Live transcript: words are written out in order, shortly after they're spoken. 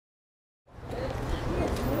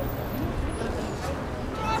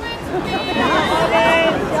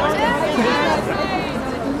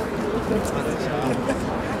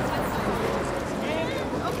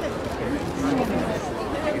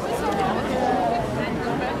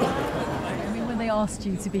asked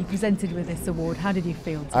you to be presented with this award. How did you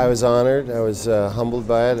feel? I was honored. I was humbled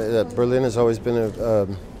by it. Berlin has always been a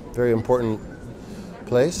very important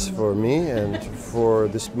place for me and for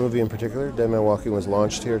this movie in particular. Dead Man Walking was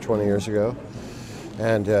launched here 20 years ago,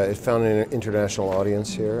 and it found an international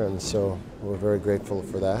audience here, and so we're very grateful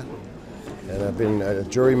for that. And I've been a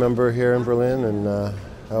jury member here in Berlin, and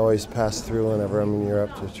I always pass through whenever I'm in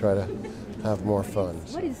Europe to try to have more fun.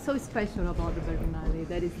 What is so special about the Berlinale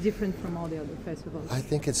that is different from all the other festivals? I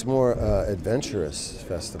think it's more adventurous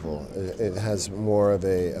festival. It has more of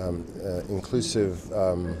a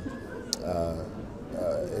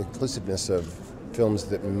inclusiveness of films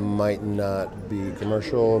that might not be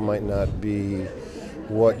commercial, might not be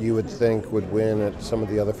what you would think would win at some of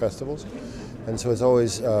the other festivals. And so it's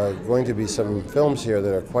always going to be some films here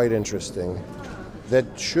that are quite interesting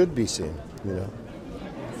that should be seen, you know.